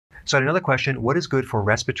So I had another question, what is good for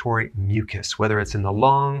respiratory mucus, whether it's in the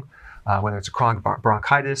lung, whether it's a chronic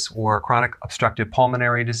bronchitis or chronic obstructive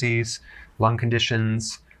pulmonary disease, lung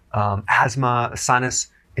conditions, asthma, sinus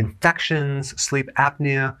infections, sleep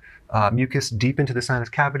apnea, mucus deep into the sinus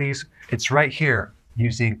cavities. It's right here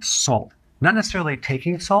using salt. Not necessarily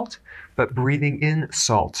taking salt, but breathing in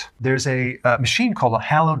salt. There's a machine called a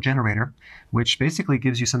halogenerator, which basically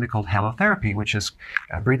gives you something called halotherapy, which is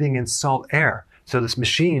breathing in salt air. So this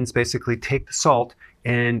machines basically take the salt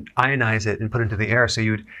and ionize it and put it into the air. So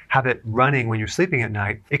you'd have it running when you're sleeping at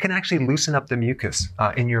night. It can actually loosen up the mucus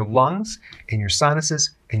in your lungs, in your sinuses,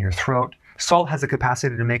 in your throat. Salt has the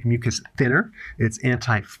capacity to make mucus thinner. It's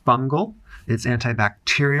antifungal, it's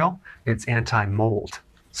antibacterial, it's anti-mold.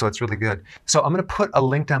 So it's really good. So I'm going to put a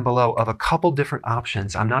link down below of a couple different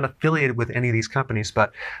options. I'm not affiliated with any of these companies,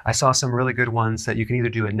 but I saw some really good ones that you can either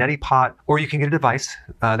do a neti pot or you can get a device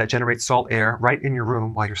that generates salt air right in your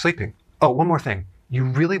room while you're sleeping. Oh, one more thing. You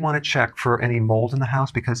really want to check for any mold in the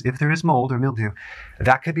house, because if there is mold or mildew,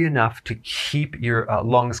 that could be enough to keep your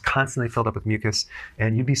lungs constantly filled up with mucus.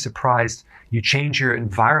 And you'd be surprised, you change your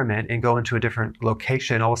environment and go into a different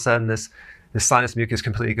location, all of a sudden this sinus mucus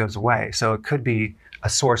completely goes away. So it could be a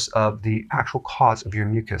source of the actual cause of your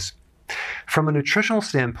mucus. From a nutritional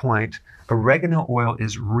standpoint, oregano oil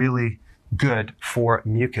is really good for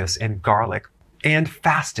mucus, and garlic, and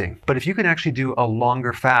fasting. But if you can actually do a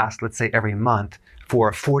longer fast, let's say every month,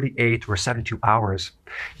 for 48 or 72 hours,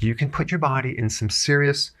 you can put your body in some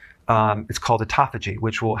serious, it's called autophagy,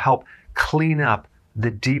 which will help clean up the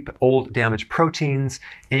deep, old, damaged proteins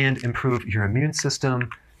and improve your immune system,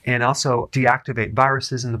 and also deactivate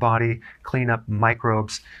viruses in the body, clean up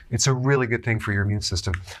microbes. It's a really good thing for your immune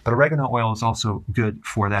system. But oregano oil is also good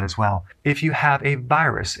for that as well. If you have a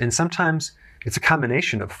virus, and sometimes it's a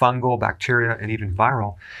combination of fungal, bacteria, and even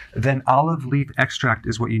viral, then olive leaf extract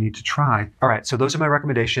is what you need to try. All right, so those are my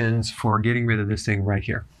recommendations for getting rid of this thing right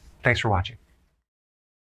here. Thanks for watching.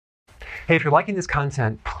 Hey, if you're liking this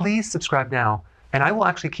content, please subscribe now, and I will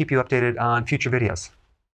actually keep you updated on future videos.